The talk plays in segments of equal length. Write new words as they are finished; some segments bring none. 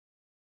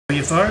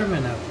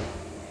firemen out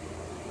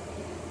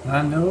there.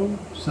 I know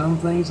some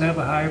things have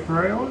a higher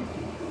priority.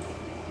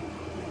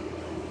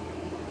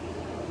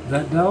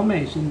 That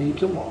Dalmatian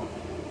needs a walk.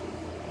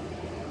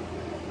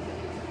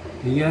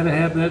 You gotta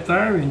have that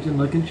fire engine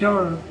looking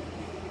sharp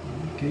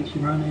in case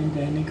you run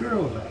into any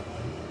girls out there.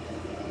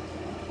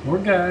 Or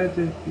guys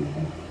if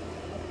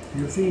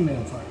you're a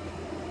female fighter.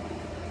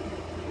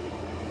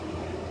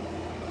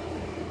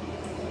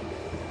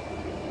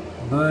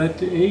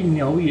 But, you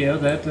know, yeah,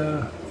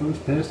 those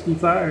pesky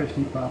fires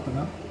keep popping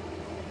up.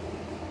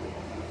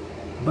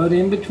 But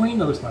in between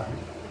those fires,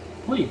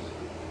 please,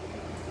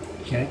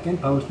 check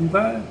and post and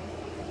fire.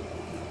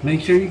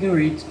 Make sure you can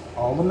reach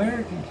all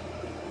Americans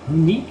who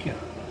need you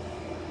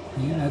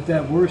at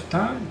that worst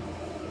time.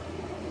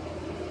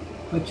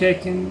 But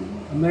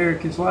checking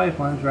America's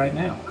lifelines right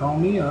now. Call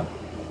me up.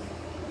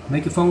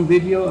 Make a phone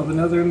video of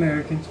another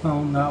American's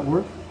phone not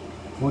working.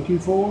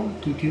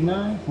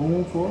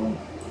 424-229-4140.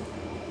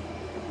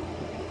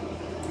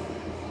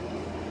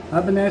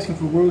 I've been asking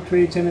for World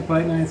Trade Center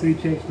Flight 93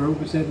 checks for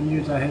over 7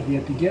 years. I have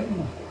yet to get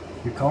one.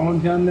 You're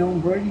calling John Milton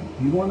Brady?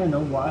 You want to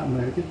know why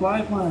America's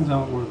lifelines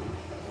aren't working.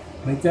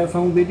 Make that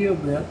phone video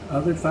of that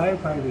other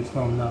firefighter's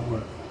phone not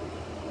working.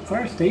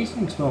 Fire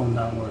station's phone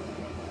not working.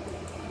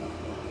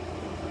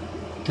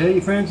 Tell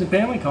your friends and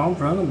family, call them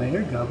from the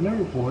mayor, governor,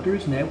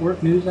 reporters,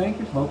 network news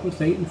anchors, local,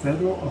 state, and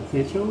federal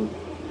officials,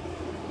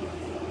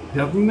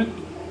 government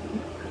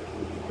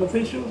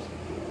officials,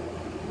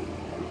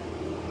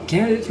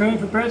 candidates running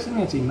for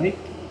presidency. Make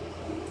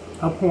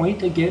a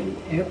point of getting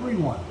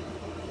everyone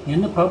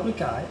in the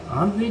public eye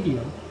on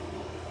video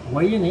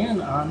weighing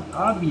in on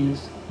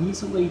obvious,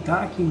 easily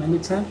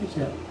documented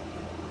censorship.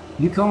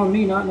 You calling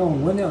me not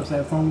knowing when else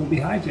that phone will be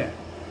hijacked.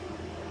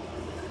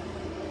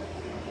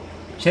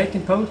 Check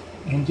and post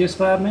in just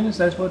 5 minutes.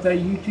 That's what that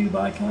YouTube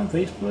icon,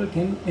 Facebook,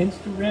 and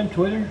Instagram,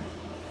 Twitter,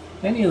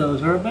 any of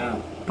those are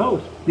about.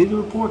 Post. Be the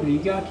reporter. You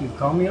got to.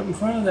 Call me up in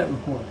front of that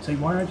report. Say,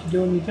 why aren't you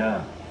doing your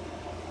job?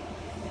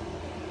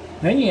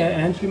 Then you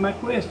answer my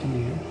question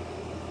here.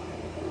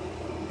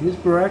 Is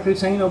Barack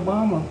Hussein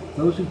Obama,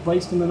 those who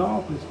placed him in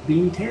office,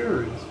 being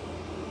terrorists?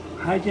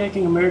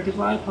 Hijacking America's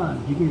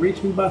lifelines? You can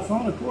reach me by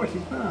phone, of course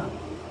he's not.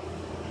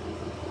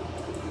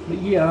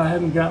 But yeah, I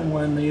haven't gotten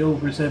one in the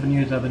over 7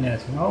 years I've been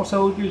asking. All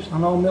soldiers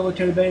on all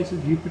military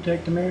bases, you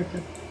protect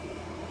America.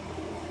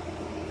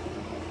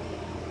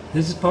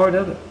 This is part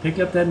of it. Pick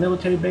up that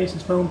military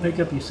base's phone, pick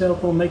up your cell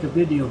phone, make a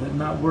video of it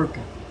not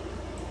working.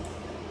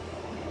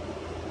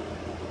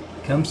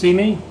 Come see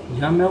me,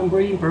 John Milton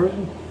Brady in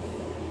person.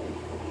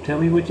 Tell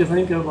me what you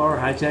think of our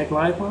hijacked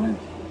lifelines.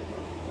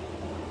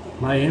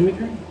 My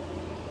immigrant.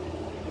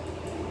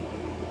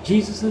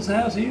 Jesus'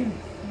 house here.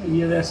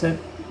 Yeah, that's that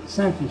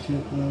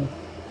censorship.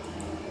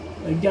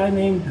 A guy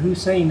named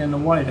Hussein in the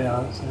White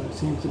House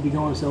seems to be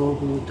going so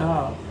over the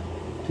top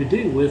to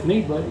do with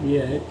me, but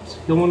yeah, it's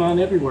going on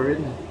everywhere,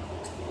 isn't it?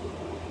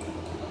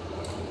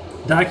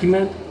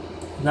 Document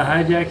the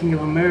hijacking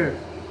of America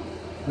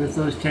with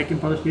those check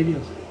and post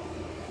videos.